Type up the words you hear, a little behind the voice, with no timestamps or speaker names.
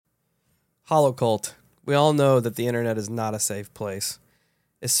Holocult. We all know that the internet is not a safe place,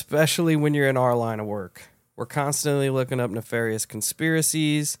 especially when you're in our line of work. We're constantly looking up nefarious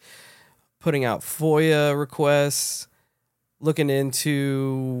conspiracies, putting out FOIA requests, looking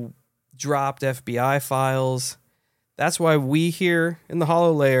into dropped FBI files. That's why we here in the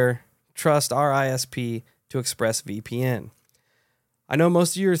Hollow Layer trust our ISP to ExpressVPN. I know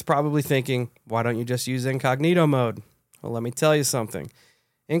most of you are probably thinking, why don't you just use incognito mode? Well, let me tell you something.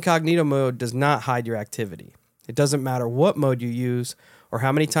 Incognito mode does not hide your activity. It doesn't matter what mode you use or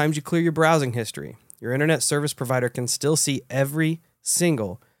how many times you clear your browsing history. Your internet service provider can still see every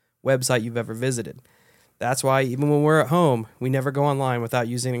single website you've ever visited. That's why even when we're at home, we never go online without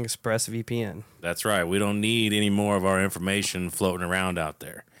using ExpressVPN. That's right. We don't need any more of our information floating around out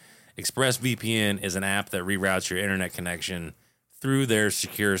there. ExpressVPN is an app that reroutes your internet connection through their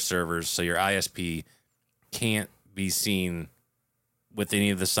secure servers so your ISP can't be seen with any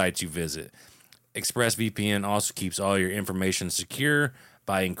of the sites you visit. ExpressVPN also keeps all your information secure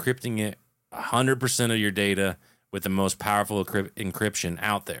by encrypting it 100% of your data with the most powerful encryption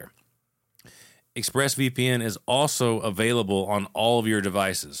out there. ExpressVPN is also available on all of your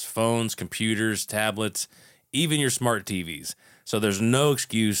devices, phones, computers, tablets, even your smart TVs. So there's no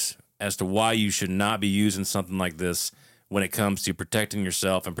excuse as to why you should not be using something like this when it comes to protecting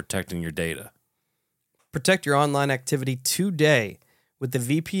yourself and protecting your data. Protect your online activity today with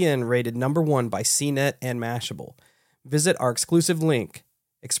the VPN rated #1 by CNET and Mashable. Visit our exclusive link,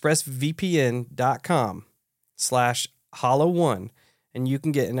 expressvpn.com/hollow1, and you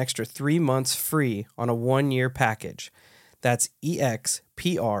can get an extra 3 months free on a 1-year package. That's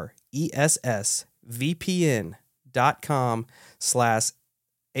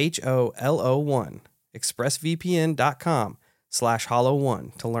expressvpn.com/HOLO1,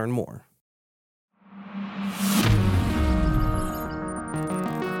 expressvpn.com/hollow1 to learn more.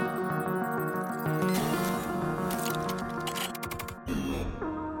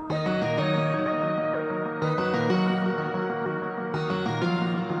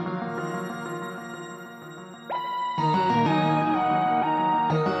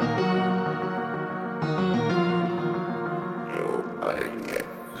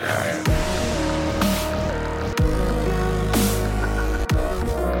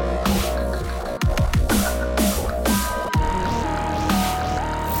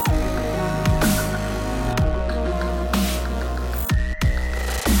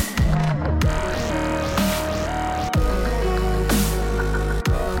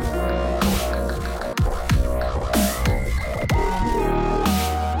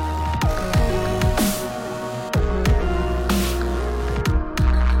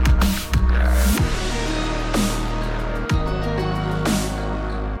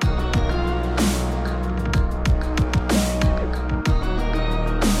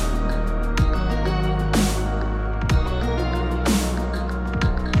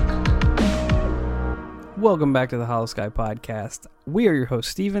 Welcome back to the Hollow Sky Podcast. We are your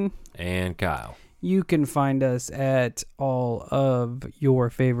hosts, Steven. And Kyle. You can find us at all of your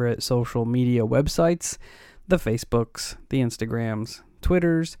favorite social media websites, the Facebooks, the Instagrams,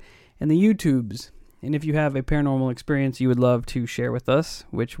 Twitters, and the YouTubes. And if you have a paranormal experience you would love to share with us,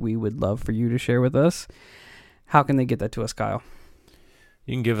 which we would love for you to share with us, how can they get that to us, Kyle?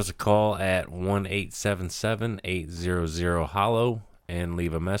 You can give us a call at 1-877-800-HOLLOW and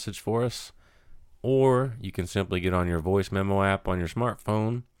leave a message for us. Or you can simply get on your voice memo app on your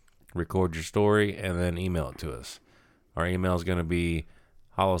smartphone, record your story, and then email it to us. Our email is going to be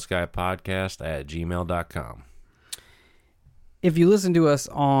hollowskypodcast@gmail.com. If you listen to us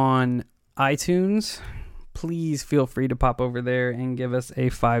on iTunes, please feel free to pop over there and give us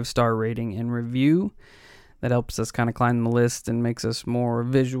a 5-star rating and review. That helps us kind of climb the list and makes us more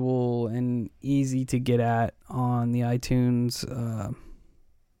visual and easy to get at on the iTunes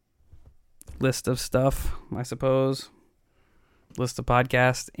list of stuff, I suppose. List of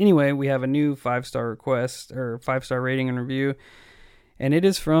podcasts. Anyway, we have a new 5-star request or 5-star rating and review, and it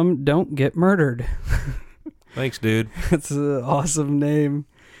is from Don't Get Murdered. Thanks, dude. That's an awesome name.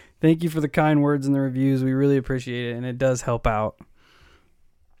 Thank you for the kind words and the reviews. We really appreciate it, and it does help out.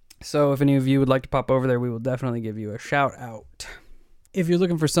 So if any of you would like to pop over there, we will definitely give you a shout out. If you're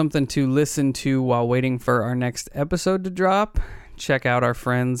looking for something to listen to while waiting for our next episode to drop, check out our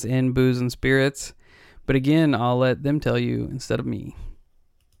friends in Booze and Spirits. But again, I'll let them tell you instead of me.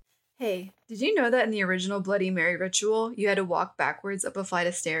 Hey, did you know that in the original Bloody Mary ritual, you had to walk backwards up a flight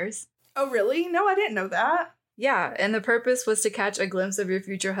of stairs? Oh, really? No, I didn't know that. Yeah, and the purpose was to catch a glimpse of your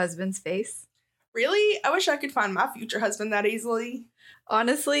future husband's face. Really? I wish I could find my future husband that easily.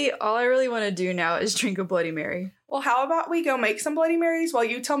 Honestly, all I really want to do now is drink a Bloody Mary. Well, how about we go make some Bloody Marys while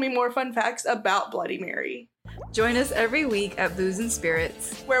you tell me more fun facts about Bloody Mary? Join us every week at Booze and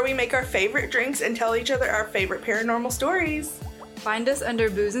Spirits, where we make our favorite drinks and tell each other our favorite paranormal stories. Find us under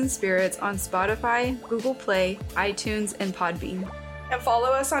Booze and Spirits on Spotify, Google Play, iTunes, and Podbean. And follow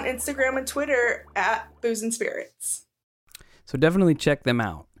us on Instagram and Twitter at Booze and Spirits. So definitely check them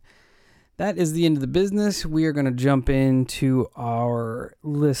out. That is the end of the business. We are going to jump into our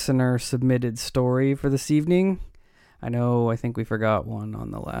listener-submitted story for this evening. I think we forgot one on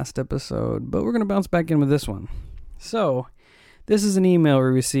the last episode, but we're going to bounce back in with this one. So, this is an email we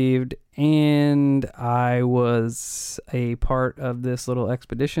received, and I was a part of this little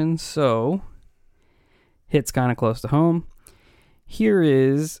expedition, so hits kind of close to home. Here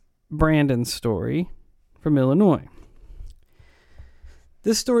is Brandon's story from Illinois.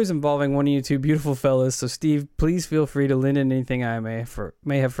 This story is involving one of you two beautiful fellas, so Steve, please feel free to lend in anything I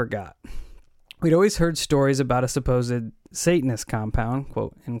may have forgot. We'd always heard stories about a supposed Satanist compound,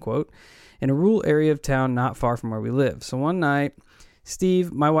 quote, end quote, in a rural area of town not far from where we live. So one night,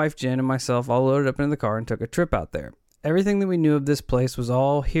 Steve, my wife Jen, and myself all loaded up into the car and took a trip out there. Everything that we knew of this place was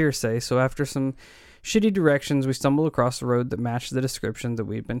all hearsay, so after some shitty directions, we stumbled across the road that matched the description that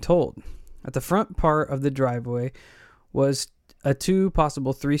we'd been told. At the front part of the driveway was a 2,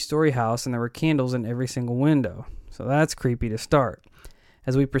 possible 3-story house, and there were candles in every single window. So that's creepy to start.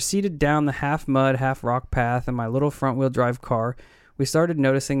 As we proceeded down the half-mud, half-rock path in my little front-wheel drive car, we started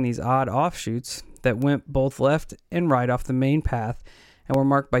noticing these odd offshoots that went both left and right off the main path and were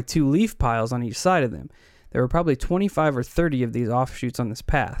marked by 2 leaf piles on each side of them. There were probably 25 or 30 of these offshoots on this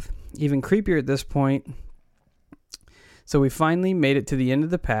path. Even creepier at this point. So we finally made it to the end of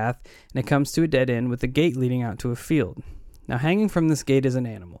the path, and it comes to a dead end with a gate leading out to a field. Now, hanging from this gate is an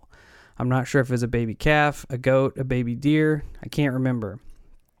animal. I'm not sure if it was a baby calf, a goat, a baby deer. I can't remember.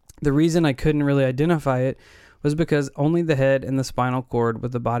 The reason I couldn't really identify it was because only the head and the spinal cord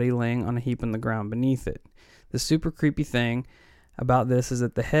with the body laying on a heap on the ground beneath it. The super creepy thing about this is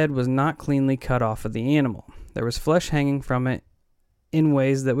that the head was not cleanly cut off of the animal. There was flesh hanging from it in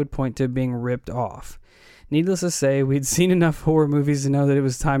ways that would point to being ripped off. Needless to say, we'd seen enough horror movies to know that it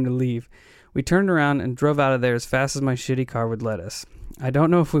was time to leave. We turned around and drove out of there as fast as my shitty car would let us. I don't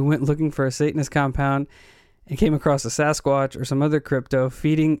know if we went looking for a Satanist compound and came across a Sasquatch or some other crypto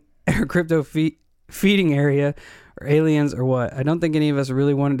feeding area or aliens or what. I don't think any of us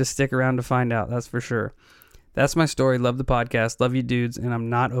really wanted to stick around to find out, that's for sure. That's my story. Love the podcast. Love you dudes. And I'm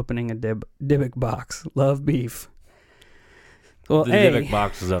not opening a Dybbuk box. Love beef. Well, the Dybbuk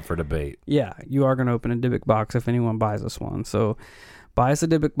box is up for debate. Yeah, you are going to open a Dybbuk box if anyone buys us one. So buy us a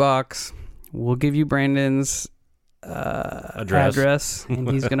Dybbuk box. We'll give you Brandon's address and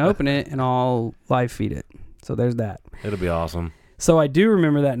he's going to open it, and I'll live feed it. So there's that. It'll be awesome. So I do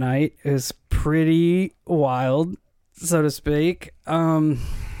remember that night. It was pretty wild, so to speak.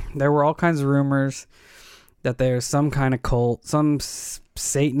 There were all kinds of rumors that there's some kind of cult, some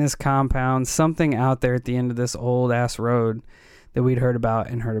Satanist compound, something out there at the end of this old-ass road that we'd heard about.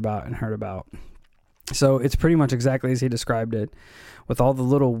 So it's pretty much exactly as he described it, with all the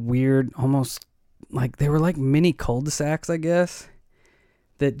little weird, almost like they were like mini cul-de-sacs, I guess,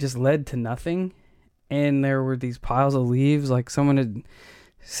 that just led to nothing. And there were these piles of leaves, like someone had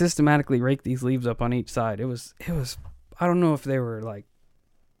systematically raked these leaves up on each side. It was, I don't know if they were like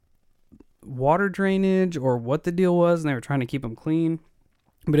water drainage or what the deal was, and they were trying to keep them clean,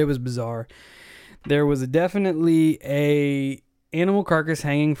 but it was bizarre. There was definitely a animal carcass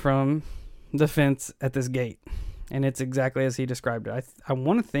hanging from the fence at this gate, and it's exactly as he described it. I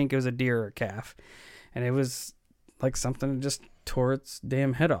want to think it was a deer or a calf, and it was like something that just tore its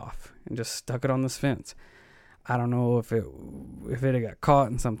damn head off and just stuck it on this fence. I don't know if it had got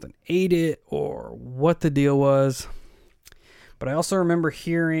caught and something ate it or what the deal was, but I also remember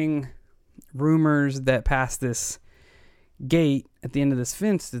hearing rumors that past this gate at the end of this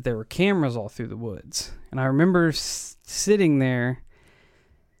fence that there were cameras all through the woods. And I remember sitting there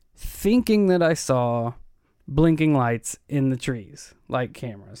thinking that I saw blinking lights in the trees like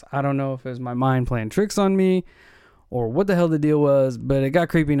cameras. I don't know if it was my mind playing tricks on me or what the hell the deal was, but it got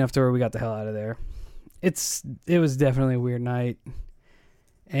creepy enough to where we got the hell out of there. It was definitely a weird night,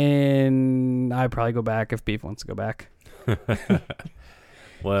 and I'd probably go back if Beef wants to go back.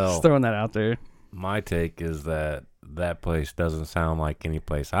 Well, just throwing that out there. My take is that place doesn't sound like any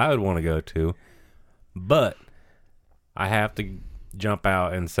place I would want to go to, but I have to jump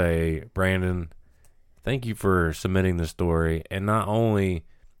out and say, Brandon, thank you for submitting the story, and not only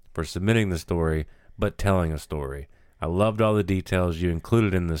for submitting the story, but telling a story. I loved all the details you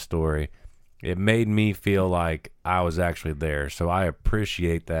included in this story, It made me feel like I was actually there. So I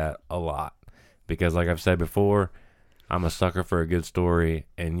appreciate that a lot. Because like I've said before, I'm a sucker for a good story.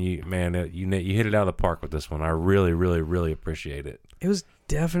 And you hit it out of the park with this one. I really, really, really appreciate it. It was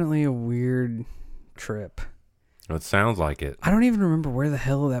definitely a weird trip. It sounds like it. I don't even remember where the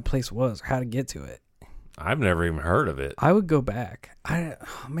hell that place was or how to get to it. I've never even heard of it. I would go back. I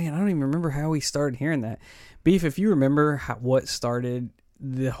don't even remember how we started hearing that. Beef, if you remember what started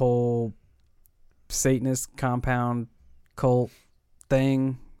the whole Satanist compound cult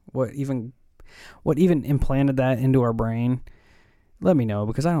thing, what even implanted that into our brain, let me know,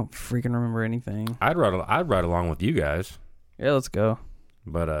 because I don't freaking remember anything. I'd ride along with you guys. Yeah, let's go.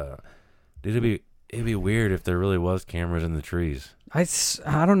 But it'd be weird if there really was cameras in the trees. I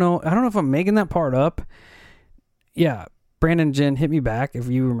don't know. I don't know if I'm making that part up. Yeah, Brandon and Jen, hit me back if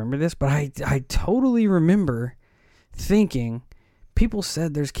you remember this, but I totally remember thinking people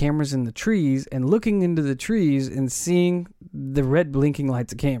said there's cameras in the trees and looking into the trees and seeing the red blinking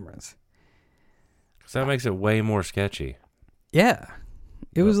lights of cameras. So that makes it way more sketchy. Yeah.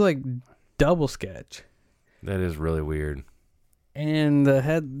 It was like double sketch. That is really weird. And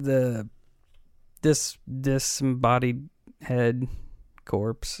the disembodied head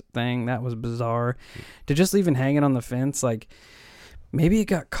corpse thing, that was bizarre. To just leave it hanging on the fence, like maybe it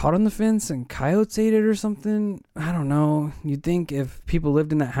got caught on the fence and coyotes ate it or something. I don't know. You'd think if people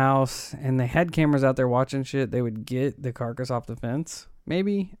lived in that house and they had cameras out there watching shit, they would get the carcass off the fence.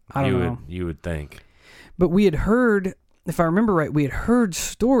 Maybe. I don't know. You would think. But we had heard, if I remember right, we had heard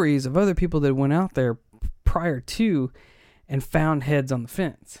stories of other people that went out there prior to and found heads on the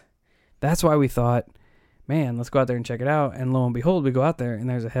fence. That's why we thought, man, let's go out there and check it out. And lo and behold, we go out there and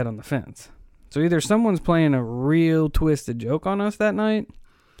there's a head on the fence. So either someone's playing a real twisted joke on us that night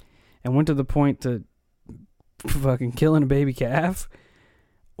and went to the point to fucking killing a baby calf,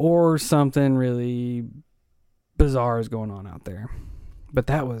 or something really bizarre is going on out there. But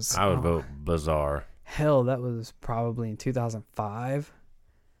that was... I would vote bizarre. Hell, that was probably in 2005.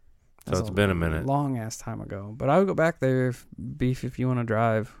 So it's been a minute. Long ass time ago. But I would go back there if you want to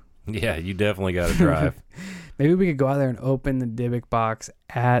drive. Yeah, you definitely got to drive. Maybe we could go out there and open the Dybbuk box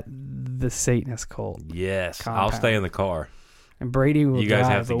at the Satanist cult. Yes, compound. I'll stay in the car. And Brady will You guys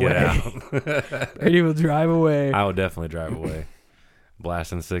drive have to away. get out. Brady will drive away. I would definitely drive away.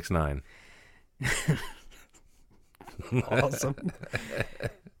 Blasting 6ix9ine. Awesome.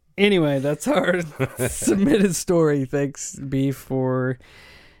 Anyway, that's our submitted story. Thanks, Beef, for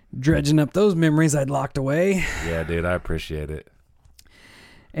dredging up those memories I'd locked away. Yeah, dude, I appreciate it.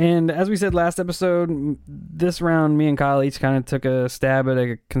 And as we said last episode, this round, me and Kyle each kind of took a stab at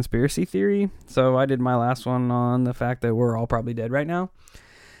a conspiracy theory. So I did my last one on the fact that we're all probably dead right now.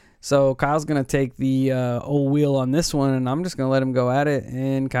 So Kyle's going to take the old wheel on this one, and I'm just going to let him go at it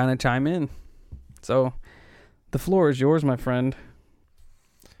and kind of chime in. So the floor is yours, my friend.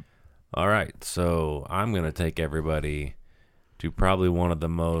 All right, so I'm going to take everybody to probably one of the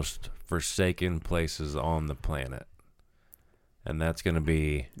most forsaken places on the planet. And that's going to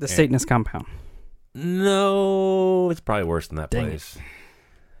be... The Satanist compound. No, it's probably worse than that Dang place.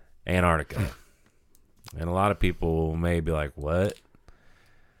 Antarctica. And a lot of people may be like, what?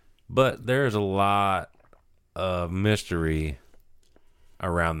 But there's a lot of mystery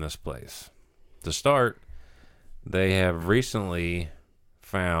around this place. To start, they have recently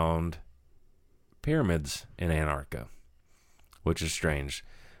found pyramids in Antarctica, which is strange.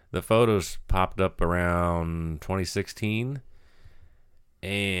 The photos popped up around 2016.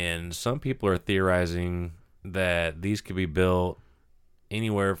 And some people are theorizing that these could be built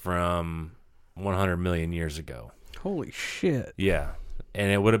anywhere from 100 million years ago. Holy shit. Yeah.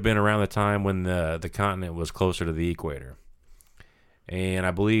 And it would have been around the time when the continent was closer to the equator. And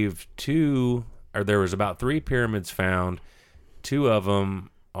I believe there was about 3 pyramids found. 2 of them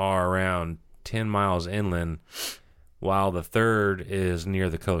are around 10 miles inland, while the third is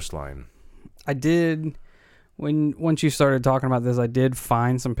near the coastline. I did... Once you started talking about this, I did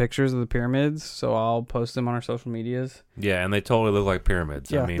find some pictures of the pyramids, so I'll post them on our social medias. Yeah, and they totally look like pyramids.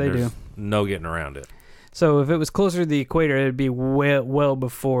 Yeah, I mean, they there's do. No getting around it. So if it was closer to the equator, it'd be well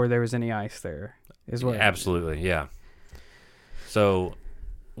before there was any ice there. Is what? Absolutely, yeah. So,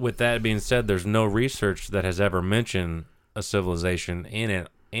 with that being said, there's no research that has ever mentioned a civilization in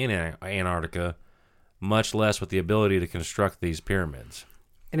Antarctica, much less with the ability to construct these pyramids.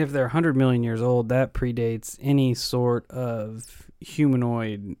 And if they're 100 million years old, that predates any sort of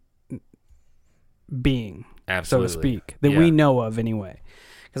humanoid being, Absolutely. so to speak, that we know of anyway.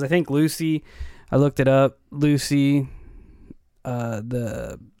 Because I think Lucy, I looked it up, Lucy,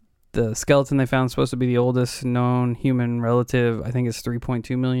 the skeleton they found is supposed to be the oldest known human relative. I think it's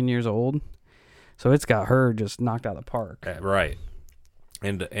 3.2 million years old. So it's got her just knocked out of the park. Right.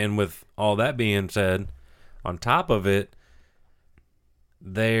 And with all that being said, on top of it,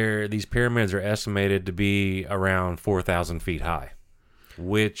 these pyramids are estimated to be around 4,000 feet high,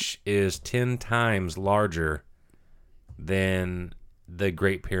 which is 10 times larger than the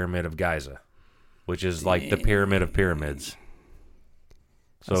Great Pyramid of Giza, which is like the pyramid of pyramids.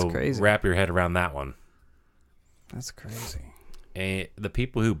 That's So crazy. wrap your head around that one. That's crazy. And the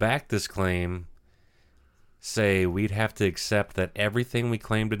people who back this claim say we'd have to accept that everything we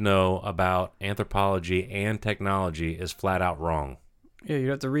claim to know about anthropology and technology is flat out wrong. Yeah,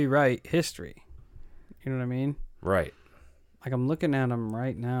 you'd have to rewrite history. You know what I mean? Right. Like, I'm looking at them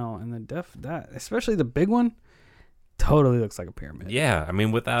right now, and that, especially the big one, totally looks like a pyramid. Yeah, I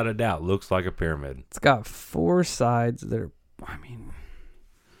mean, without a doubt, looks like a pyramid. It's got 4 sides that are, I mean,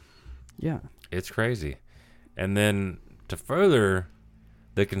 yeah. It's crazy. And then to further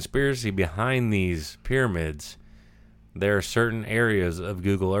the conspiracy behind these pyramids, there are certain areas of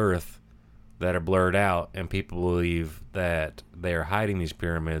Google Earth that are blurred out, and people believe that they are hiding these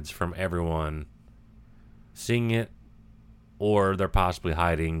pyramids from everyone seeing it, or they're possibly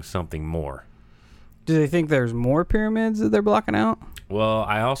hiding something more. Do they think there's more pyramids that they're blocking out? Well,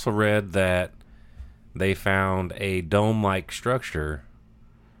 I also read that they found a dome-like structure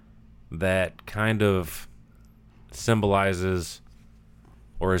that kind of symbolizes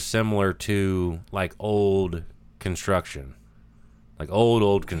or is similar to like old construction. Like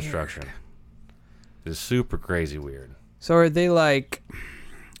old construction. It's super crazy weird. So are they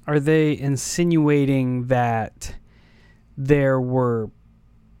insinuating that there were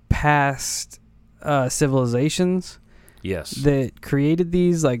past civilizations Yes. that created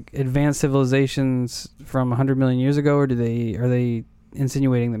these, like advanced civilizations from 100 million years ago, or are they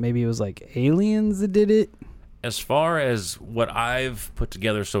insinuating that maybe it was like aliens that did it? As far as what I've put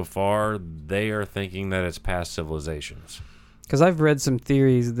together so far, they are thinking that it's past civilizations. Because I've read some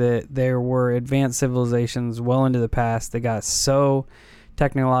theories that there were advanced civilizations well into the past that got so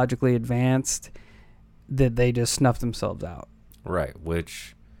technologically advanced that they just snuffed themselves out. Right,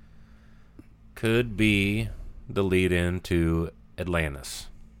 which could be the lead in to Atlantis.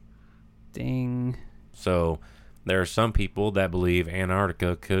 Ding. So there are some people that believe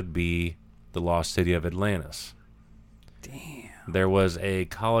Antarctica could be the lost city of Atlantis. Damn. There was a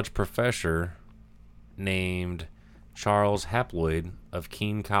college professor named Charles Haploid of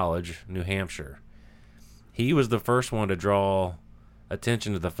Keene College, New Hampshire. He was the first one to draw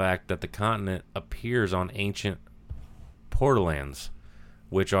attention to the fact that the continent appears on ancient portalans,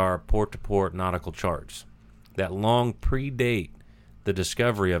 which are port-to-port nautical charts that long predate the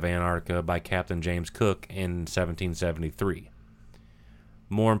discovery of Antarctica by Captain James Cook in 1773.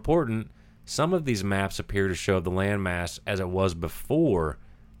 More important, some of these maps appear to show the landmass as it was before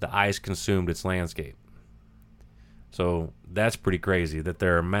the ice consumed its landscape. So that's pretty crazy that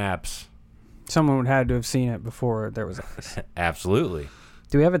there are maps. Someone would have to have seen it before there was ice. Absolutely.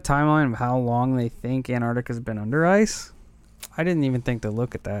 Do we have a timeline of how long they think Antarctica's been under ice? I didn't even think to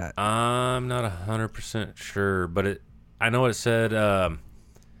look at that. I'm not 100% sure, but I know it said, I'll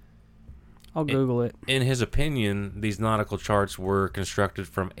Google it. in his opinion, these nautical charts were constructed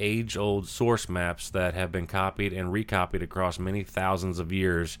from age-old source maps that have been copied and recopied across many thousands of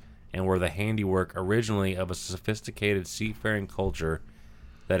years and were the handiwork originally of a sophisticated seafaring culture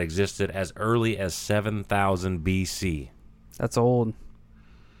that existed as early as 7000 BC. That's old.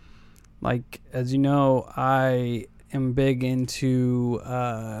 Like, as you know, I am big into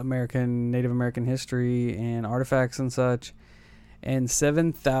Native American history and artifacts and such. And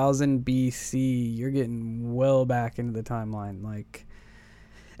 7000 BC, you're getting well back into the timeline. Like,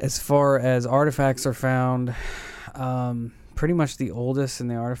 as far as artifacts are found, pretty much the oldest in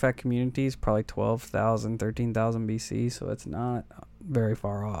the artifact community is probably 12,000, 13,000 BC. So it's not very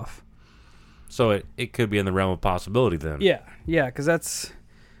far off. So it could be in the realm of possibility then. Yeah, because that's,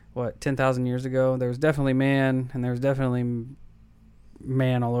 10,000 years ago? There was definitely man, and there was definitely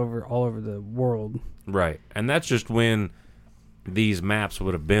man all over the world. Right. And that's just when these maps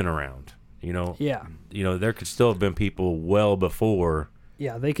would have been around, you know? Yeah. You know, there could still have been people well before.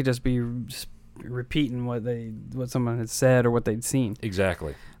 Yeah, they could just be repeating what someone had said or what they'd seen.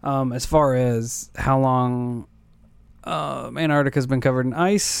 Exactly. As far as how long Antarctica's been covered in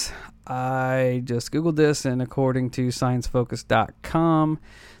ice, I just Googled this, and according to sciencefocus.com,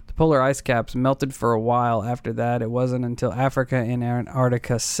 the polar ice caps melted for a while after that. It wasn't until Africa and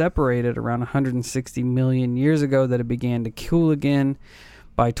Antarctica separated around 160 million years ago that it began to cool again.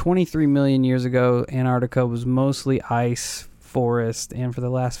 By 23 million years ago, Antarctica was mostly ice forest, and for the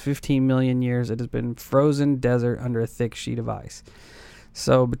last 15 million years, it has been frozen desert under a thick sheet of ice.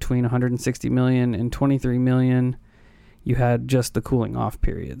 So between 160 million and 23 million, you had just the cooling off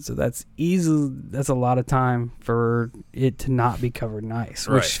period. So that's a lot of time for it to not be covered in ice,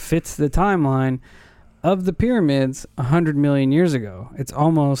 Right. which fits the timeline of the pyramids 100 million years ago. It's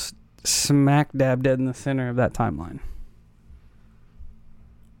almost smack dab dead in the center of that timeline.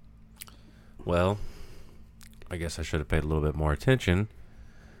 Well, I guess I should have paid a little bit more attention.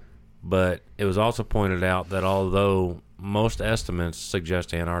 But it was also pointed out that although most estimates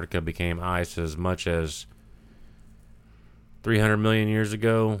suggest Antarctica became ice as much as 300 million years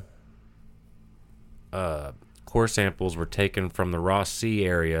ago, core samples were taken from the Ross Sea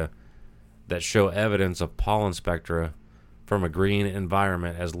area that show evidence of pollen spectra from a green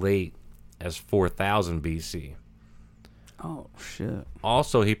environment as late as 4000 BC. Oh, shit.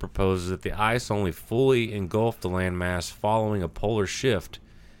 Also, he proposes that the ice only fully engulfed the landmass following a polar shift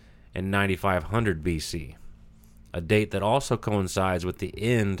in 9500 BC, a date that also coincides with the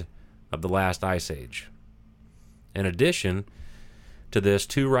end of the last ice age. In addition to this,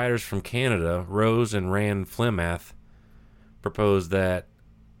 two writers from Canada, Rose and Rand Flemeth, proposed that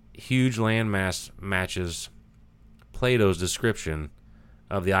huge landmass matches Plato's description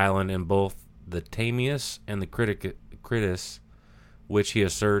of the island in both the Timaeus and the Critias, which he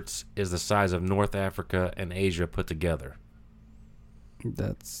asserts is the size of North Africa and Asia put together.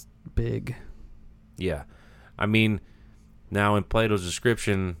 That's big. Yeah. I mean, now in Plato's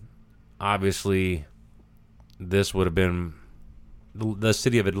description, obviously this would have been, the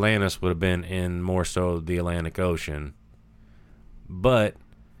city of Atlantis would have been in more so the Atlantic Ocean. But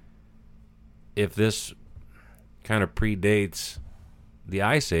if this kind of predates the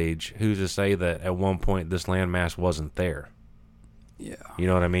Ice Age, who's to say that at one point this landmass wasn't there? Yeah. You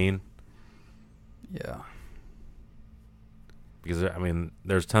know what I mean? Yeah. Because, I mean,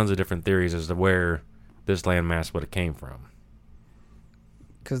 there's tons of different theories as to where this landmass would have came from.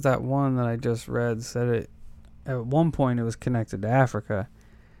 Because that one that I just read said it, at one point it was connected to Africa,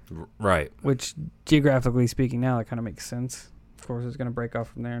 Right. which geographically speaking now that kind of makes sense. Of course it's going to break off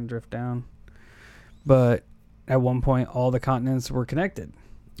from there and drift down. But at one point all the continents were connected,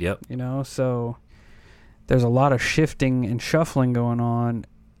 Yep. you know? So there's a lot of shifting and shuffling going on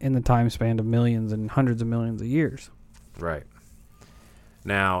in the time span of millions and hundreds of millions of years. Right.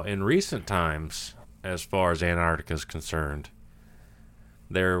 Now, in recent times, as far as Antarctica is concerned,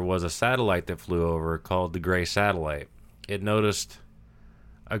 there was a satellite that flew over called the Gray Satellite. It noticed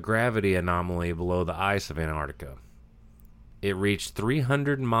a gravity anomaly below the ice of Antarctica. It reached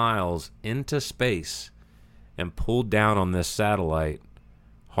 300 miles into space and pulled down on this satellite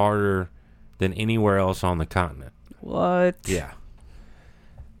harder than anywhere else on the continent. What? Yeah.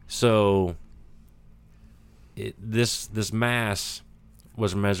 So this mass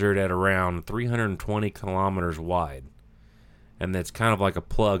was measured at around 320 kilometers wide, and that's kind of like a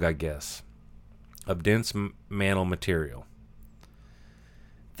plug, I guess, of dense mantle material.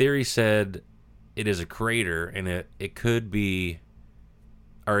 Theory said it is a crater, and it could be,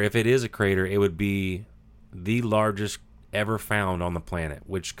 or if it is a crater, it would be the largest ever found on the planet,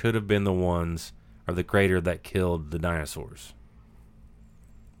 which could have been the ones, or the crater that killed the dinosaurs.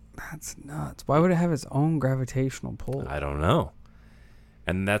 That's nuts. Why would it have its own gravitational pull? I don't know.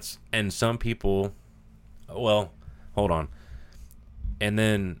 And some people, well, hold on. And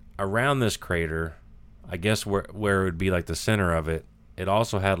then around this crater, I guess where it would be like the center of it, it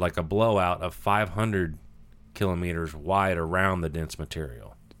also had like a blowout of 500 kilometers wide around the dense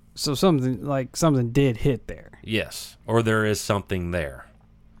material. So something did hit there. Yes, or there is something there.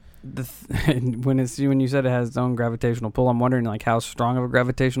 When you said it has its own gravitational pull, I'm wondering like how strong of a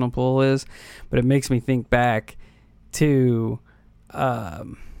gravitational pull is, but it makes me think back to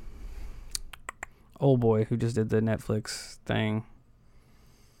old boy who just did the Netflix thing.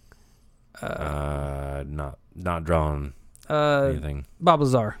 Not drawing anything. Bob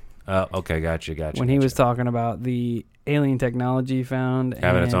Lazar. Okay, gotcha. When he was talking about the alien technology found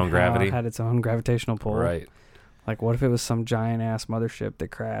having its own gravity, had its own gravitational pull. Right. Like, what if it was some giant ass mothership that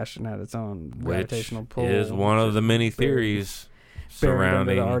crashed and had its own gravitational pull? Is one of the many theories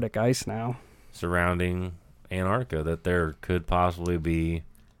surrounding the Arctic ice now. Surrounding Antarctica, that there could possibly be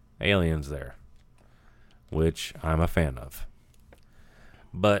aliens there, which I'm a fan of.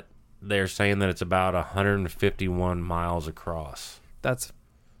 But they're saying that it's about 151 miles across. That's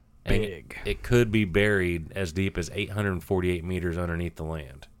and big. It could be buried as deep as 848 meters underneath the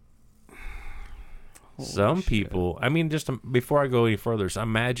land. Some people, I mean, just before I go any further, so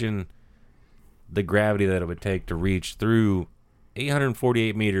imagine the gravity that it would take to reach through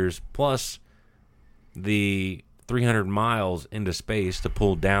 848 meters plus the 300 miles into space to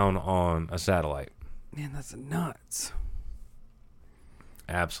pull down on a satellite. Man, that's nuts.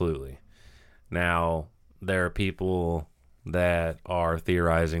 Absolutely. Now, there are people that are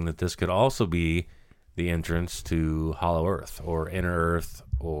theorizing that this could also be the entrance to Hollow Earth or Inner Earth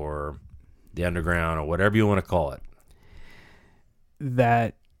or the underground or whatever you want to call it.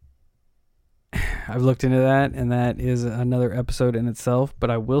 That I've looked into that, and that is another episode in itself.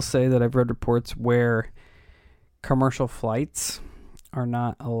 But I will say that I've read reports where commercial flights are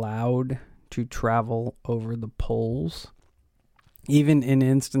not allowed to travel over the poles, even in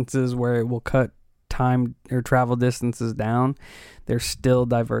instances where it will cut time or travel distances down. They're still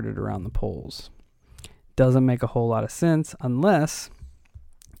diverted around the poles. Doesn't make a whole lot of sense unless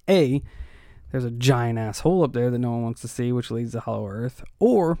A, there's a giant ass hole up there that no one wants to see, which leads to Hollow Earth,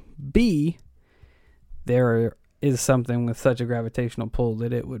 or B, there is something with such a gravitational pull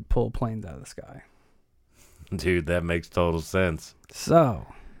that it would pull planes out of the sky. Dude, that makes total sense. So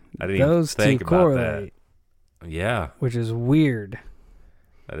I didn't those even think two about correlate, that. Yeah, which is weird.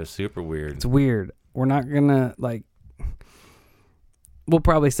 that is super weird. It's weird. We're not gonna we'll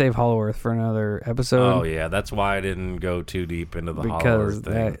probably save Hollow Earth for another episode. Oh yeah, that's why I didn't go too deep into the Hollow Earth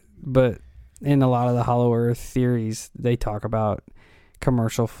thing. But in a lot of the Hollow Earth theories, they talk about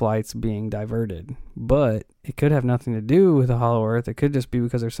commercial flights being diverted. But it could have nothing to do with the Hollow Earth. It could just be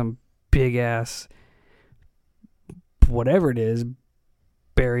because there's some big ass whatever it is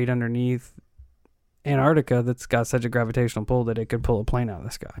buried underneath Antarctica that's got such a gravitational pull that it could pull a plane out of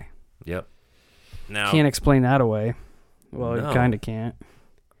the sky. Yep. Now, Can't explain that away. Well, No. you kind of can't.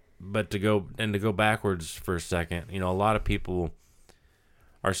 but to go backwards for a second, a lot of people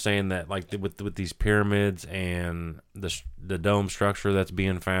are saying that like with these pyramids and the dome structure that's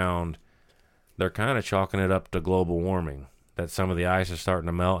being found, they're kind of chalking it up to global warming. That some of the ice is starting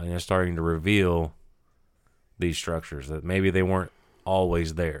to melt and it's starting to reveal these structures that maybe they weren't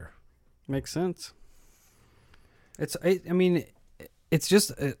always there. Makes sense. It's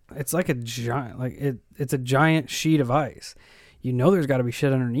just it's like a giant it's a giant sheet of ice. There's got to be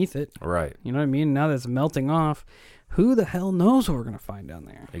shit underneath it. Right. You know what I mean? Now that it's melting off, who the hell knows what we're gonna find down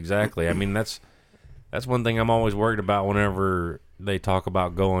there? Exactly. I mean, that's one thing I'm always worried about whenever they talk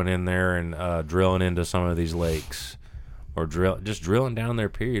about going in there and drilling into some of these lakes or just drilling down there,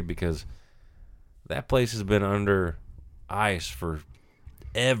 period, because that place has been under ice for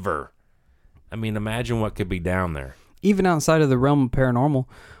ever. I mean, imagine what could be down there. Even outside of the realm of paranormal,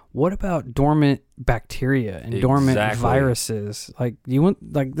 what about dormant bacteria and dormant viruses?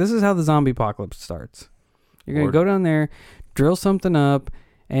 This is how the zombie apocalypse starts. You're going to go down there, drill something up,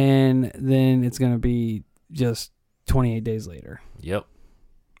 and then it's going to be just 28 days later. Yep.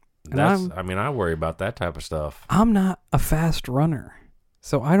 And I worry about that type of stuff. I'm not a fast runner,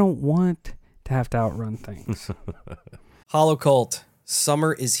 so I don't want to have to outrun things. Holocult.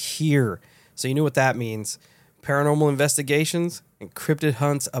 Summer is here. So you know what that means. Paranormal investigations and cryptid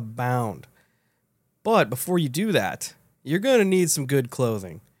hunts abound. But before you do that, you're going to need some good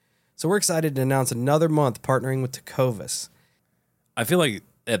clothing. So we're excited to announce another month partnering with Tecovas. I feel like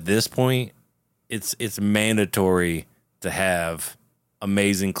at this point, it's mandatory to have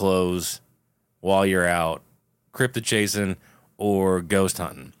amazing clothes while you're out cryptid chasing or ghost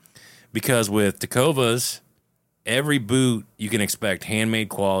hunting. Because with Tecovas, every boot you can expect handmade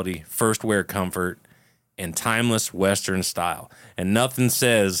quality, first wear comfort, and timeless Western style. And nothing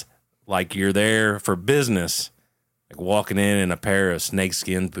says like you're there for business, like walking in a pair of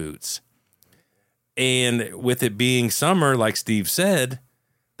snakeskin boots. And with it being summer, like Steve said,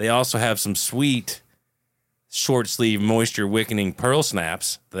 they also have some sweet short sleeve moisture wicking pearl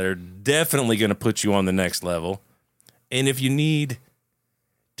snaps that are definitely going to put you on the next level. And if you need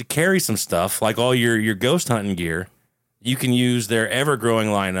to carry some stuff like all your ghost hunting gear, you can use their ever-growing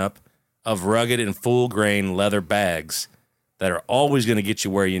lineup of rugged and full-grain leather bags that are always going to get you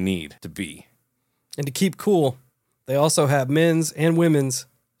where you need to be. And to keep cool, they also have men's and women's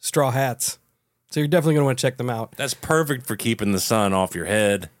straw hats. So you're definitely going to want to check them out. That's perfect for keeping the sun off your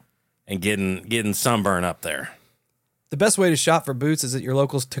head and getting sunburn up there. The best way to shop for boots is at your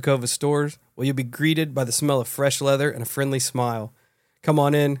local Tecovas stores, where you'll be greeted by the smell of fresh leather and a friendly smile. Come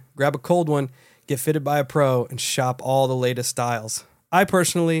on in, grab a cold one, get fitted by a pro, and shop all the latest styles. I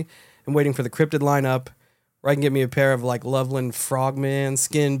personally am waiting for the cryptid lineup, where I can get me a pair of like Loveland Frogman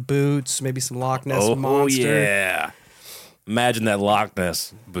skin boots, maybe some Loch Ness Monster. Oh, yeah. Imagine that Loch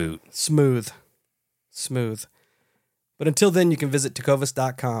Ness boot. Smooth. But until then, you can visit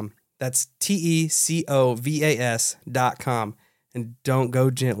Tecovas.com. That's TECOVAS.com. And don't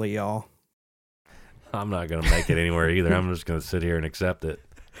go gently, y'all. I'm not going to make it anywhere either. I'm just going to sit here and accept it.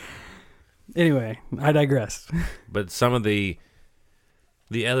 Anyway, I digress. But some of the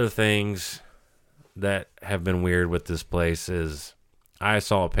other things that have been weird with this place is I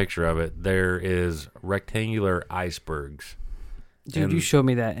saw a picture of it. There is rectangular icebergs. Dude, And you showed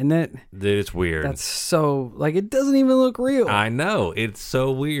me that, and it's weird. that's so like it doesn't even look real. I know. It's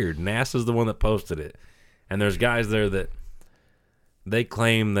so weird. NASA's the one that posted it. And there's guys there that they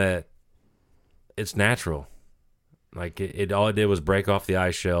claim that it's natural. Like it all it did was break off the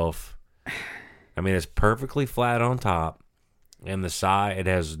ice shelf. I mean, it's perfectly flat on top. And the side, it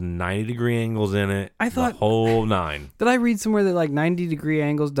has 90-degree angles in it. I thought the whole 9. Did I read somewhere that like 90-degree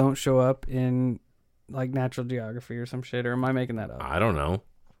angles don't show up in like Natural Geography or some shit, or am I making that up? I don't know,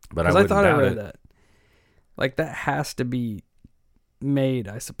 but Because I thought I read it. that. Like that has to be made,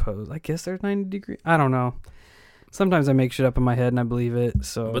 I suppose. I guess there's 90-degree. I don't know. Sometimes I make shit up in my head and I believe it.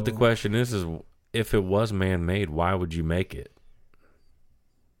 So, But the question is if it was man-made, why would you make it?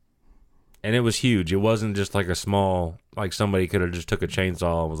 And it was huge. It wasn't just like a small, like somebody could have just took a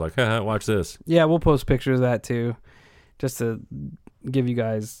chainsaw and was like, haha, watch this. yeah, we'll post pictures of that too, just to give you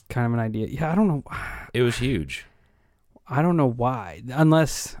guys kind of an idea. Yeah, I don't know. It was huge. I don't know why.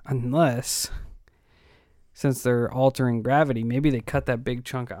 Unless since they're altering gravity, maybe they cut that big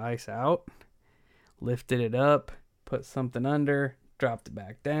chunk of ice out, lifted it up, put something under, dropped it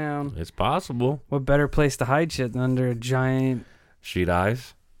back down. It's possible. What better place to hide shit than under a giant Sheet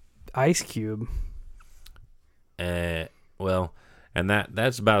ice. ice cube? Well, and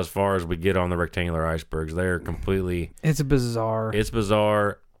that's about as far as we get on the rectangular icebergs. They're completely. It's bizarre. It's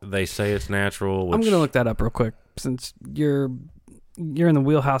bizarre. They say it's natural. Which, I'm gonna look that up real quick since you're in the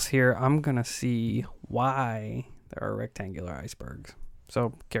wheelhouse here. I'm gonna see why there are rectangular icebergs.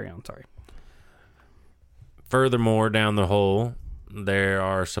 So carry on. Sorry. Furthermore, down the hole, there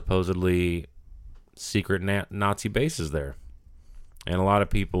are supposedly secret Nazi bases there. And a lot of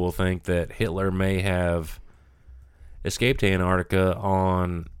people will think that Hitler may have escaped to Antarctica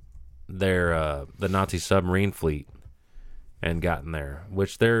on their the Nazi submarine fleet and gotten there,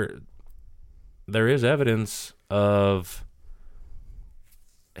 which there is evidence of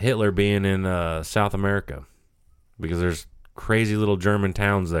Hitler being in South America, because there's crazy little German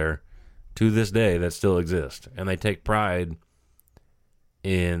towns there to this day that still exist, and they take pride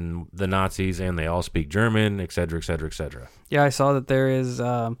in the Nazis, and they all speak German, et cetera, et cetera, et cetera. Yeah, I saw that there is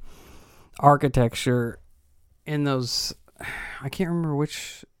architecture in those. I can't remember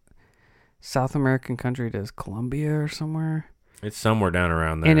which South American country it is, Colombia or somewhere. It's somewhere down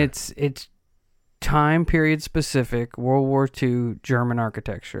around there. And it's time period specific, World War II German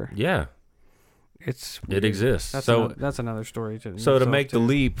architecture. Yeah, It exists. That's another story. So to make the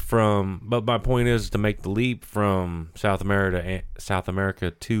leap from, but my point is to make the leap from South America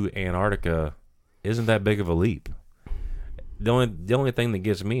to Antarctica isn't that big of a leap. The only thing that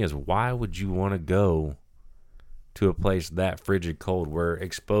gets me is, why would you want to go to a place that frigid cold where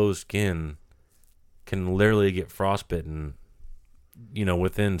exposed skin can literally get frostbitten,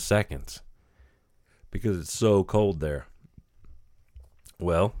 within seconds, because it's so cold there?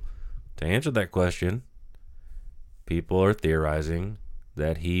 Well, to answer that question, people are theorizing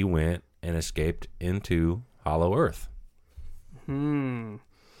that he went and escaped into Hollow Earth.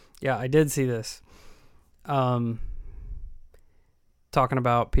 Yeah, I did see this. Talking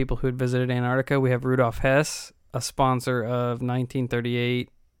about people who had visited Antarctica, we have Rudolf Hess, a sponsor of 1938-1939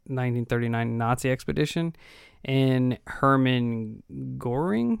 Nazi expedition, and Hermann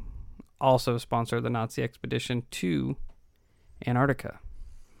Göring, also a sponsor of the Nazi expedition to Antarctica.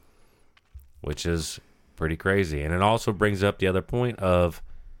 Which is pretty crazy. And it also brings up the other point of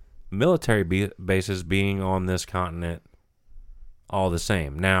military bases being on this continent all the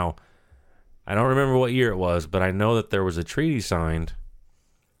same. Now, I don't remember what year it was, but I know that there was a treaty signed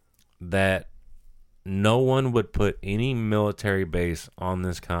that no one would put any military base on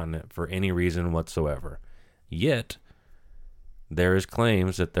this continent for any reason whatsoever. Yet, there is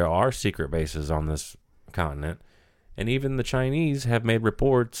claims that there are secret bases on this continent. And even the Chinese have made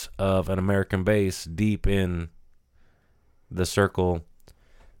reports of an American base deep in the circle.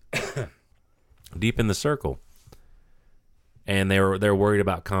 And they're worried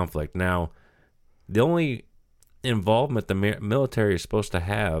about conflict. Now, the only involvement the military is supposed to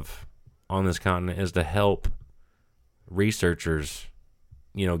have on this continent is to help researchers,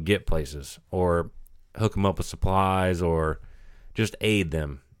 get places, or hook them up with supplies, or just aid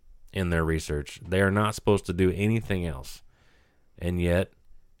them in their research. They are not supposed to do anything else. And yet,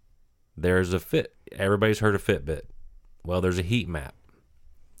 there's everybody's heard of Fitbit. Well, there's a heat map.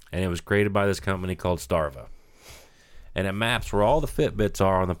 And it was created by this company called Starva. And it maps where all the Fitbits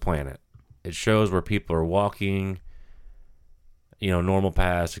are on the planet. It shows where people are walking, normal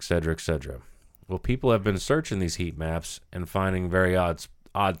paths, etc., etc. Well, people have been searching these heat maps and finding very odd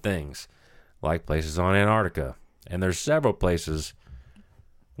things, like places on Antarctica. And there's several places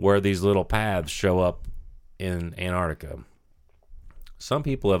where these little paths show up in Antarctica. Some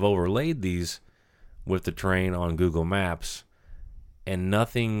people have overlaid these with the terrain on Google Maps, and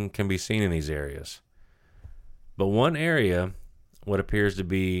nothing can be seen in these areas. But one area, what appears to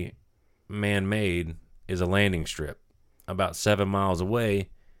be man-made, is a landing strip about 7 miles away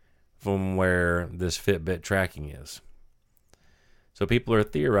from where this Fitbit tracking is. So people are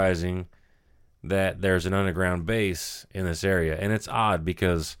theorizing that there's an underground base in this area. And it's odd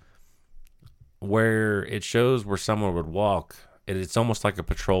because where it shows where someone would walk, it's almost like a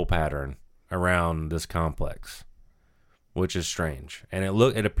patrol pattern around this complex, which is strange. And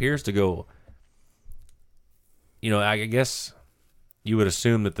it appears to go, I guess you would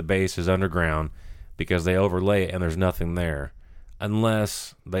assume that the base is underground because they overlay it and there's nothing there,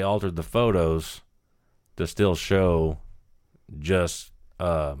 unless they altered the photos to still show just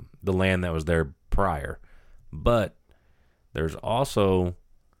the land that was there prior. But there's also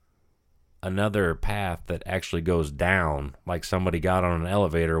another path that actually goes down, like somebody got on an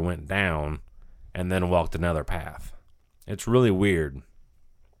elevator, went down, and then walked another path. It's really weird.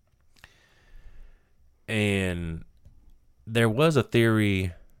 And there was a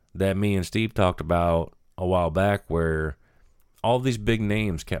theory that me and Steve talked about a while back where all these big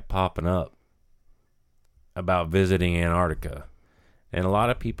names kept popping up about visiting Antarctica. And a lot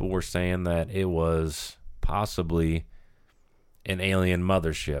of people were saying that it was possibly an alien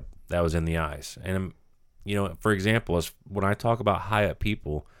mothership that was in the ice. And, for example, when I talk about high up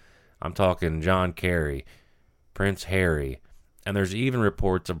people, I'm talking John Kerry, Prince Harry, and there's even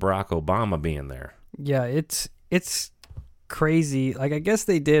reports of Barack Obama being there. Yeah, it's crazy. Like, I guess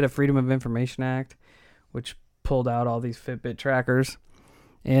they did a Freedom of Information Act, which pulled out all these Fitbit trackers.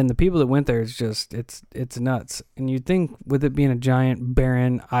 And the people that went there, it's nuts. And you'd think with it being a giant,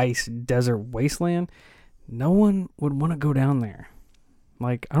 barren, ice, desert wasteland, no one would want to go down there.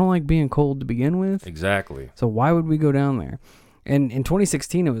 Like, I don't like being cold to begin with. Exactly. So why would we go down there? And in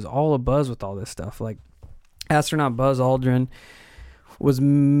 2016, it was all abuzz with all this stuff. Like, astronaut Buzz Aldrin was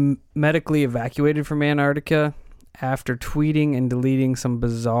medically evacuated from Antarctica after tweeting and deleting some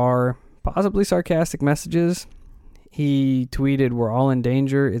bizarre, possibly sarcastic messages. He tweeted, "We're all in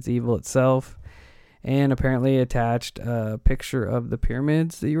danger. It's evil itself." And apparently attached a picture of the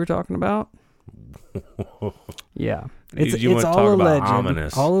pyramids that you were talking about. Yeah. It's all alleged.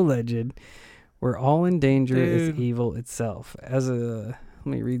 Ominous. All alleged. We're all in danger. Dude. It's evil itself. Let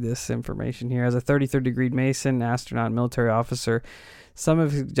me read this information here. As a 33rd degree Mason, astronaut, and military officer, some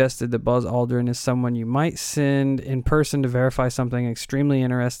have suggested that Buzz Aldrin is someone you might send in person to verify something extremely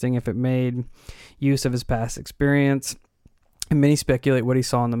interesting if it made use of his past experience. And many speculate what he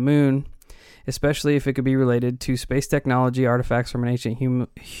saw on the moon, especially if it could be related to space technology, artifacts from an ancient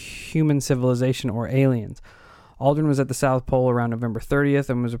human civilization, or aliens. Aldrin was at the South Pole around November 30th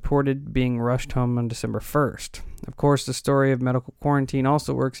and was reported being rushed home on December 1st. Of course, the story of medical quarantine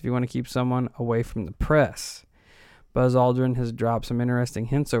also works if you want to keep someone away from the press. Buzz Aldrin has dropped some interesting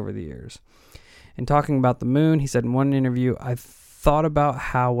hints over the years. In talking about the moon, he said in one interview, "I thought about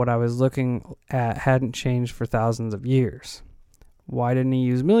how what I was looking at hadn't changed for thousands of years." Why didn't he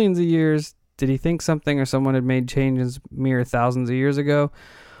use millions of years? Did he think something or someone had made changes mere thousands of years ago?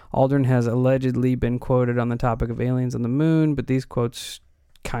 Aldrin has allegedly been quoted on the topic of aliens on the moon, but these quotes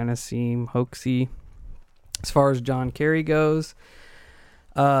kind of seem hoaxy. As far as John Kerry goes,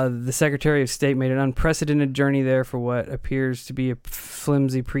 the Secretary of State made an unprecedented journey there for what appears to be a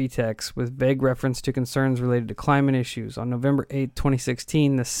flimsy pretext with vague reference to concerns related to climate issues. On November 8,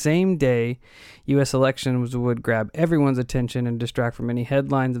 2016, the same day U.S. elections would grab everyone's attention and distract from any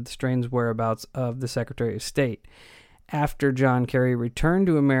headlines of the strange whereabouts of the Secretary of State. After John Kerry returned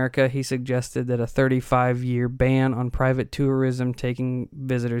to America, he suggested that a 35-year ban on private tourism taking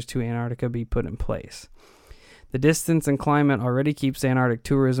visitors to Antarctica be put in place. The distance and climate already keeps Antarctic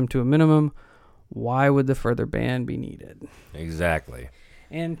tourism to a minimum. Why would the further ban be needed? Exactly.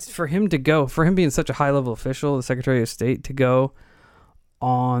 And for him being such a high-level official, the Secretary of State, to go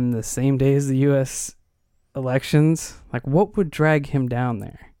on the same day as the U.S. elections, like, what would drag him down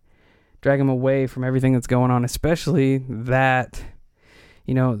there? Drag him away from everything that's going on, especially that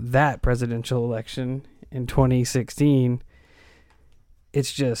presidential election in 2016.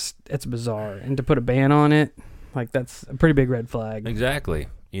 It's bizarre. And to put a ban on it, like, that's a pretty big red flag. Exactly.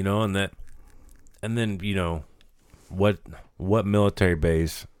 And then what military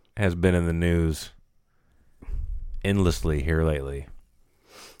base has been in the news endlessly here lately?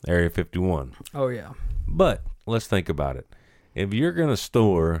 Area 51. Oh, yeah. But let's think about it. If you're going to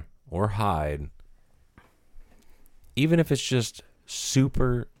store or hide, even if it's just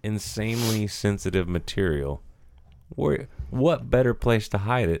super insanely sensitive material, What better place to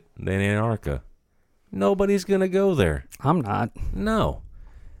hide it than Antarctica? Nobody's going to go there. I'm not. No.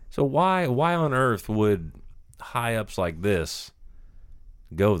 So why on earth would high-ups like this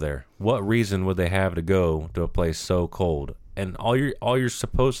go there? What reason would they have to go to a place so cold? And all you're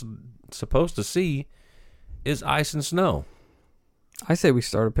supposed to see is ice and snow. I say we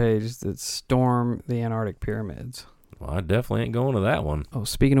start a page that storm the Antarctic pyramids. Well, I definitely ain't going to that one. Oh,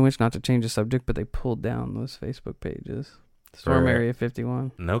 speaking of which, not to change the subject, but they pulled down those Facebook pages. Storm For- Area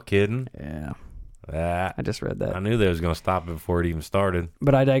 51. No kidding. Yeah, Ah, I just read that. I knew they was going to stop it before it even started.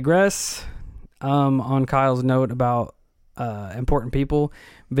 But I digress. On Kyle's note about important people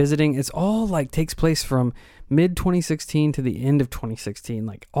visiting, it's all like takes place from mid 2016 to the end of 2016.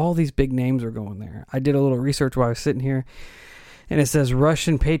 Like all these big names are going there. I did a little research while I was sitting here, and it says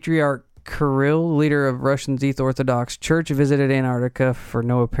Russian Patriarch Kirill, leader of Russian Orthodox Church, visited Antarctica for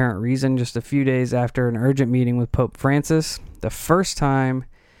no apparent reason just a few days after an urgent meeting with Pope Francis. The first time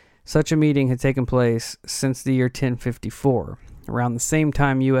such a meeting had taken place since the year 1054. Around the same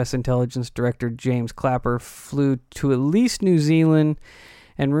time, U.S. Intelligence Director James Clapper flew to at least New Zealand,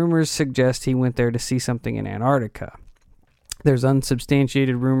 and rumors suggest he went there to see something in Antarctica. There's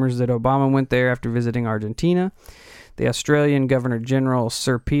unsubstantiated rumors that Obama went there after visiting Argentina. The Australian Governor General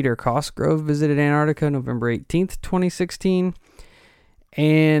Sir Peter Cosgrove visited Antarctica November 18th, 2016.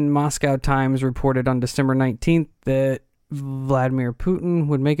 And Moscow Times reported on December 19th that Vladimir Putin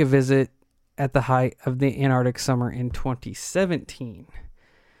would make a visit at the height of the Antarctic summer in 2017.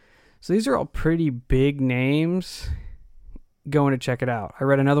 So these are all pretty big names going to check it out. I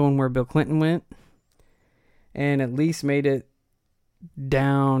read another one where Bill Clinton went and at least made it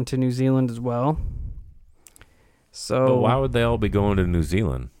down to New Zealand as well. So, But why would they all be going to New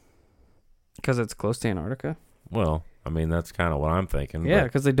Zealand? Because it's close to Antarctica. Well, I mean, that's kind of what I'm thinking. Yeah, but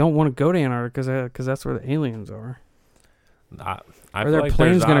because they don't want to go to Antarctica because that's where the aliens are. I Are feel their like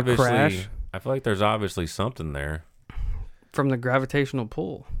planes there's gonna obviously- crash? I feel like there's obviously something there. From the gravitational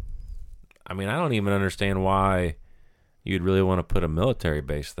pull. I mean, I don't even understand why you'd really want to put a military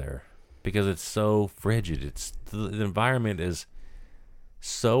base there, because it's so frigid. The environment is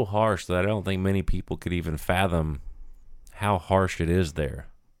so harsh that I don't think many people could even fathom how harsh it is there.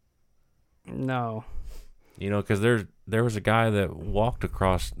 No. You know, because there was a guy that walked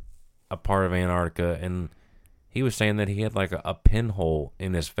across a part of Antarctica, and he was saying that he had like a pinhole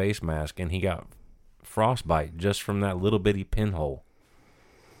in his face mask, and he got frostbite just from that little bitty pinhole.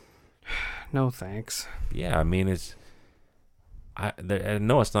 No thanks. Yeah, I mean, I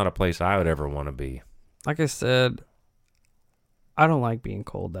know it's not a place I would ever want to be. Like I said, I don't like being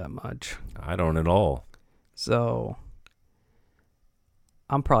cold that much. I don't at all. So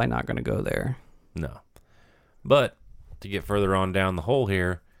I'm probably not going to go there. No. But to get further on down the hole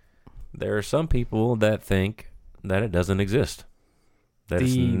here, there are some people that think that it doesn't exist. That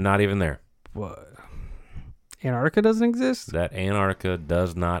it's not even there. What? Antarctica doesn't exist? That Antarctica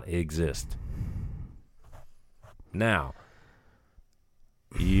does not exist. Now,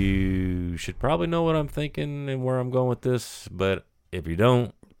 you should probably know what I'm thinking and where I'm going with this, but if you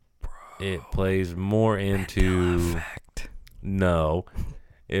don't, it plays more into... Effect. No,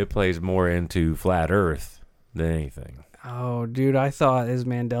 it plays more into flat Earth than anything. Oh, dude, I thought it was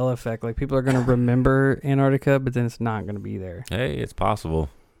Mandela effect. Like, people are going to remember Antarctica, but then it's not going to be there. Hey, it's possible.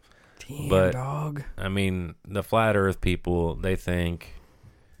 Damn, But- dog. I mean, the flat Earth people, they think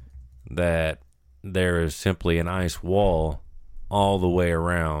that there is simply an ice wall all the way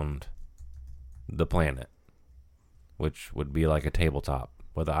around the planet, which would be like a tabletop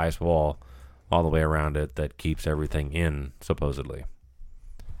with an ice wall all the way around it that keeps everything in, supposedly.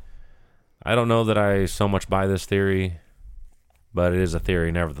 I don't know that I so much buy this theory, but it is a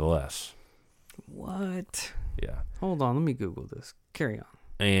theory nevertheless. What? Yeah. Hold on, let me Google this. Carry on.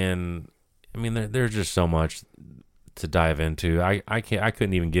 And I mean, there's just so much to dive into. I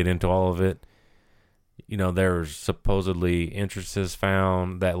couldn't even get into all of it. You know, there's supposedly entrances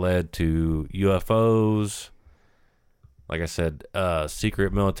found that led to UFOs. Like I said,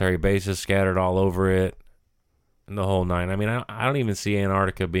 secret military bases scattered all over it, and the whole nine. I mean, I don't even see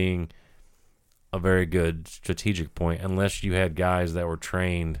Antarctica being a very good strategic point unless you had guys that were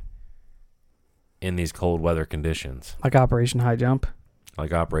trained in these cold weather conditions, Like Operation High Jump,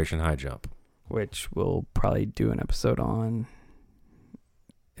 like Operation High Jump. which we'll probably do an episode on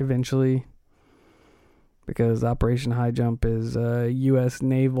eventually, because Operation High Jump is a U.S.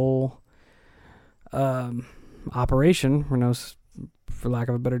 naval operation, for lack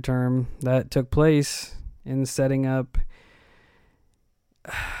of a better term, that took place in setting up,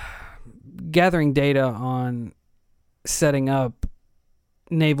 gathering data on setting up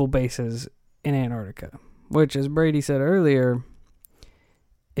naval bases in Antarctica, Which, as Brady said earlier,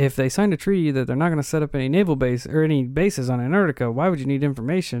 if they signed a treaty that they're not going to set up any naval base or any bases on Antarctica, why would you need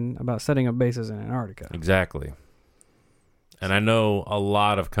information about setting up bases in Antarctica? Exactly. And I know a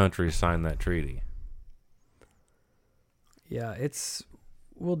lot of countries signed that treaty. Yeah,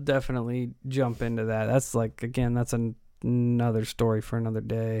 we'll definitely jump into that. That's that's another story for another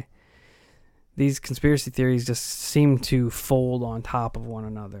day. These conspiracy theories just seem to fold on top of one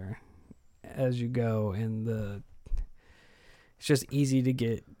another as you go, and it's just easy to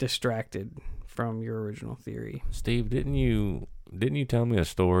get distracted from your original theory. Steve, didn't you tell me a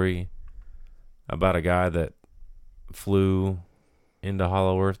story about a guy that flew into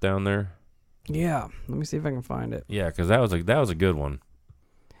Hollow Earth down there? Yeah, let me see if I can find it. Yeah, because that was a good one.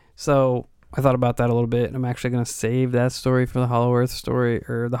 So I thought about that a little bit, and I'm actually going to save that story for the Hollow Earth story,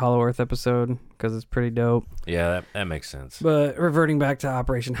 or the Hollow Earth episode, because it's pretty dope. Yeah, that makes sense. But reverting back to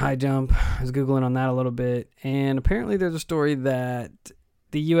Operation High Jump, I was Googling on that a little bit, and apparently there's a story that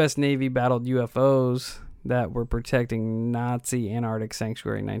the U.S. Navy battled UFOs that were protecting Nazi Antarctic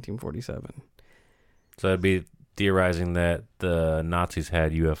Sanctuary in 1947. So that'd be theorizing that the Nazis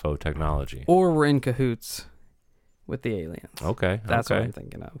had UFO technology. Or were in cahoots with the aliens. Okay. That's what I'm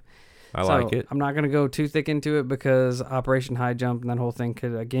thinking of. I like it. I'm not going to go too thick into it because Operation High Jump and that whole thing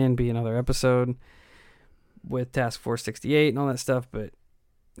could, again, be another episode with Task Force 68 and all that stuff. But,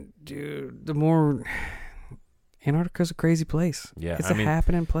 dude, Antarctica's a crazy place. Yeah. It's a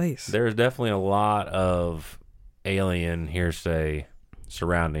happening place. There's definitely a lot of alien hearsay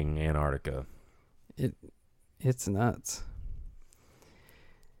surrounding Antarctica. It's nuts.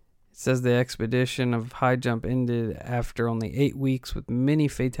 It says the expedition of High Jump ended after only 8 weeks with many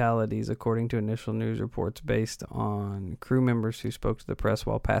fatalities, according to initial news reports based on crew members who spoke to the press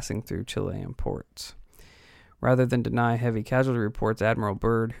while passing through Chilean ports. Rather than deny heavy casualty reports, Admiral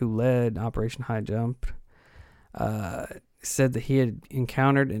Byrd, who led Operation High Jump, said that he had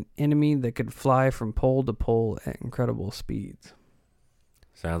encountered an enemy that could fly from pole to pole at incredible speeds.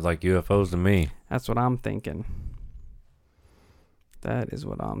 Sounds like UFOs to me. That's what I'm thinking. That is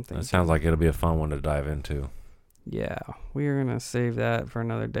what I'm thinking. That sounds like it'll be a fun one to dive into. Yeah, we are going to save that for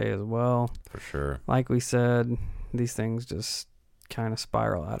another day as well. For sure. Like we said, these things just kind of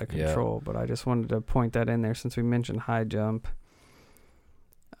spiral out of control, but I just wanted to point that in there since we mentioned High Jump.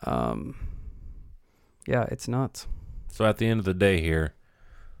 Yeah, it's nuts. So at the end of the day here,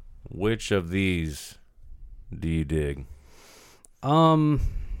 which of these do you dig?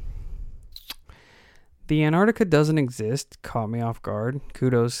 The Antarctica doesn't exist. Caught me off guard.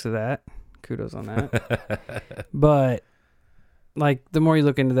 Kudos to that. Kudos on that. But, like, the more you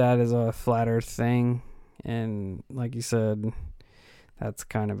look into that as a flat earth thing, and like you said, that's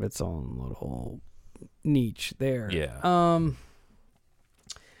kind of its own little niche there. Yeah.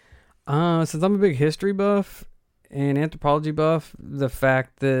 Since I'm a big history buff and anthropology buff, the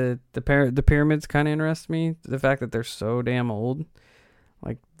fact that the pyramids kind of interest me. The fact that they're so damn old.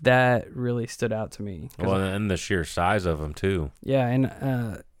 Like, that really stood out to me. Well, and the sheer size of them, too. Yeah, and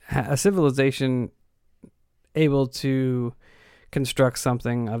a civilization able to construct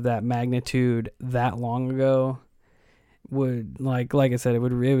something of that magnitude that long ago would, like I said, it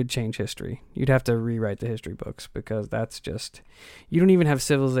would change history. You'd have to rewrite the history books because that's just... You don't even have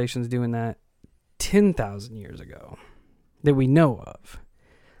civilizations doing that 10,000 years ago that we know of,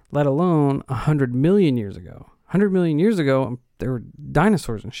 let alone 100 million years ago. 100 million years ago, there were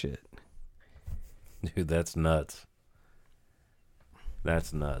dinosaurs and shit. Dude, that's nuts.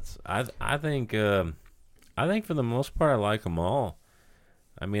 That's nuts. I think for the most part I like them all.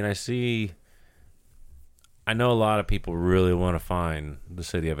 I mean, I know a lot of people really want to find the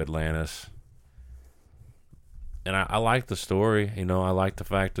city of Atlantis. And I like the story. You know, I like the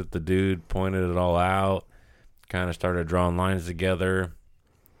fact that the dude pointed it all out, kind of started drawing lines together.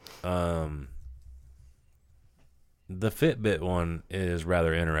 The Fitbit one is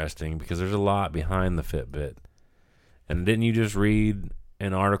rather interesting because there's a lot behind the Fitbit. And didn't you just read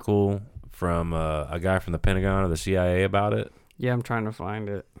an article from a guy from the Pentagon or the CIA about it? Yeah, I'm trying to find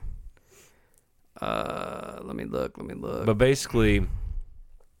it. Let me look. But basically,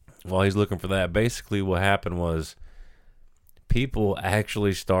 while he's looking for that, basically what happened was people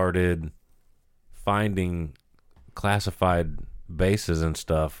actually started finding classified bases and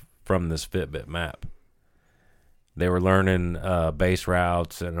stuff from this Fitbit map. They were learning base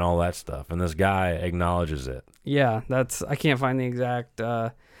routes and all that stuff, and this guy acknowledges it. Yeah, I can't find the exact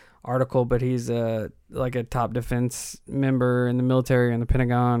article, but he's like a top defense member in the military, in the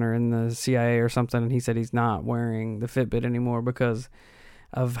Pentagon, or in the CIA or something, and he said he's not wearing the Fitbit anymore because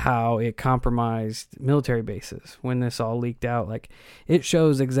of how it compromised military bases when this all leaked out. Like, it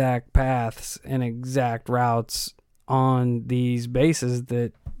shows exact paths and exact routes on these bases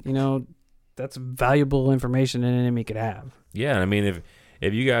that, you know, that's valuable information an enemy could have. Yeah, I mean,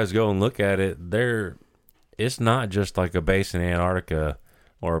 if you guys go and look at it, it's not just like a base in Antarctica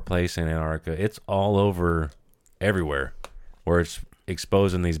or a place in Antarctica. It's all over everywhere where it's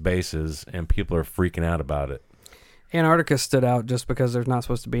exposing these bases and people are freaking out about it. Antarctica stood out just because there's not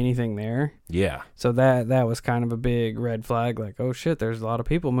supposed to be anything there. Yeah. So that was kind of a big red flag. Like, oh shit, there's a lot of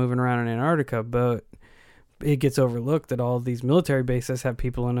people moving around in Antarctica, but it gets overlooked that all of these military bases have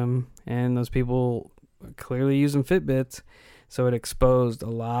people in them, and those people clearly using Fitbits. So it exposed a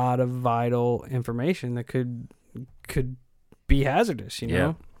lot of vital information that could be hazardous, you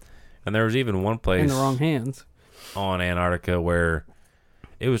know? And there was even one place in the wrong hands on Antarctica where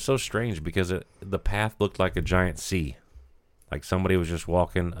it was so strange because the path looked like a giant sea. Like somebody was just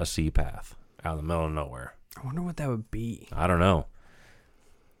walking a sea path out in the middle of nowhere. I wonder what that would be. I don't know.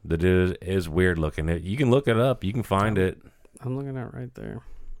 The dude is weird looking. You can look it up. You can find it. I'm looking at it right there.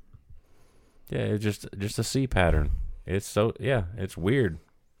 Yeah, it's just a sea pattern. It's it's weird.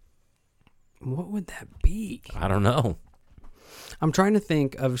 What would that be? I don't know. I'm trying to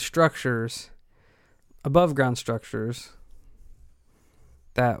think of structures, above ground structures,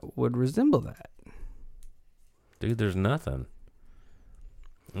 that would resemble that. Dude, there's nothing.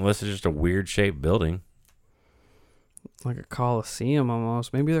 Unless it's just a weird shaped building. Like a coliseum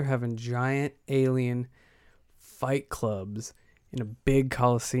almost. Maybe they're having giant alien fight clubs in a big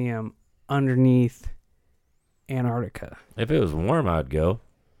coliseum underneath Antarctica. If it was warm, I'd go.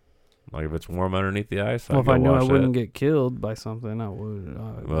 Like if it's warm underneath the ice, Well, I'd if I go knew I watch wouldn't that. get killed by something, I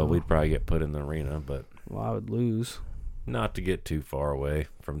would. Well, we'd probably get put in the arena, but Well, I would lose. not to get too far away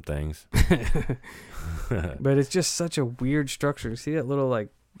from things. But it's just such a weird structure. See that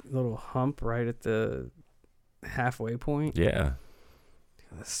little hump right at the halfway point? Yeah.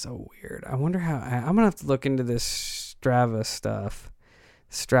 That's so weird. I wonder how. I'm gonna have to look into this Strava stuff,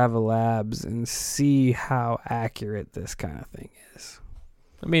 Strava Labs, and see how accurate this kind of thing is.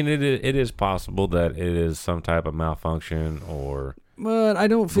 I mean, it is possible that it is some type of malfunction or... But I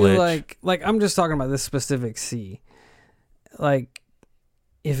don't feel glitch. like I'm just talking about this specific sea. Like,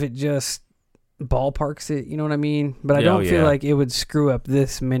 if it just ballparks it, you know what I mean? But I don't feel like it would screw up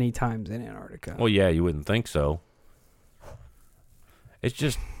this many times in Antarctica. Well, yeah, you wouldn't think so. It's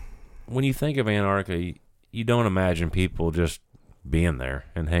just, when you think of Antarctica, you don't imagine people just being there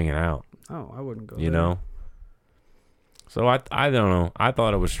and hanging out. Oh, I wouldn't go You there. know? So I don't know. I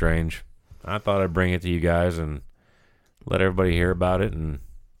thought it was strange. I thought I'd bring it to you guys and let everybody hear about it and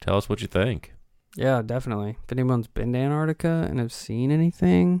tell us what you think. Yeah, definitely. If anyone's been to Antarctica and have seen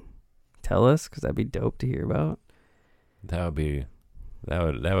anything, tell us, because that'd be dope to hear about. That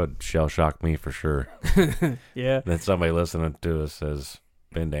would shell shock me for sure. Yeah. That somebody listening to us has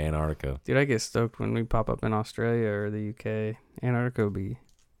been to Antarctica. Dude, I get stoked when we pop up in Australia or the UK. Antarctica would be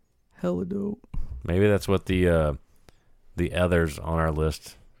hella dope. Maybe that's what the others on our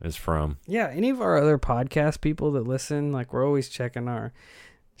list is from. Yeah, any of our other podcast people that listen, like, we're always checking our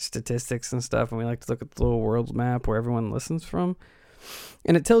statistics and stuff, and we like to look at the little world map where everyone listens from.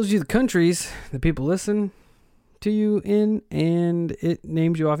 And it tells you the countries that people listen to you in, and it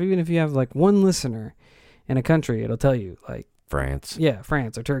names you off. Even if you have, like, one listener in a country, it'll tell you, like, France. yeah,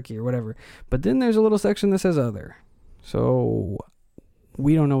 France or Turkey or whatever. But then there's a little section that says other. So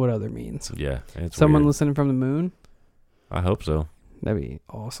we don't know what other means. Yeah, it's Someone weird. listening from the moon? I hope so. That'd be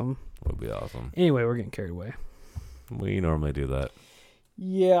awesome. Would be awesome. Anyway, we're getting carried away. We normally do that.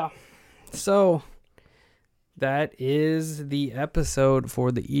 Yeah. So that is the episode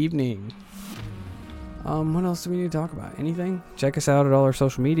for the evening. What else do we need to talk about? Anything? Check us out at all our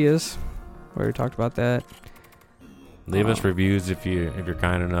social medias. We already talked about that. Leave us reviews if you're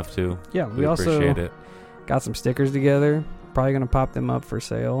kind enough to. Yeah, We also appreciate it. got some stickers together. Probably gonna pop them up for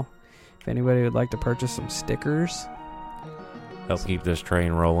sale. If anybody would like to purchase some stickers. Help keep this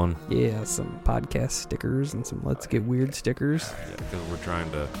train rolling. Yeah, some podcast stickers and some Let's Get Weird stickers. Yeah, because we're trying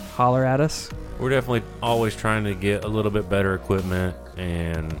to. Holler at us. We're definitely always trying to get a little bit better equipment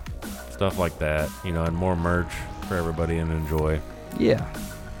and stuff like that. You know, and more merch for everybody and enjoy. Yeah.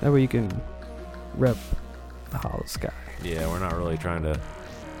 That way you can rep the Hollow Sky. Yeah, we're not really trying to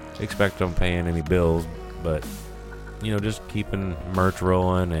expect them paying any bills, but you know, just keeping merch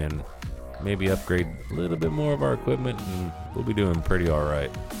rolling and maybe upgrade a little bit more of our equipment, and we'll be doing pretty all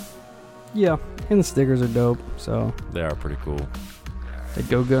right. Yeah, and the stickers are dope, so They are pretty cool. they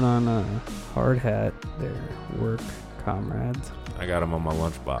go good on Hard Hat, their work comrades. I got them on my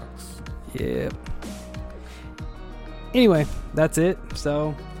lunchbox. Yep. Anyway, that's it.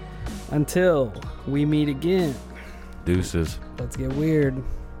 So until we meet again, Deuces. let's get weird.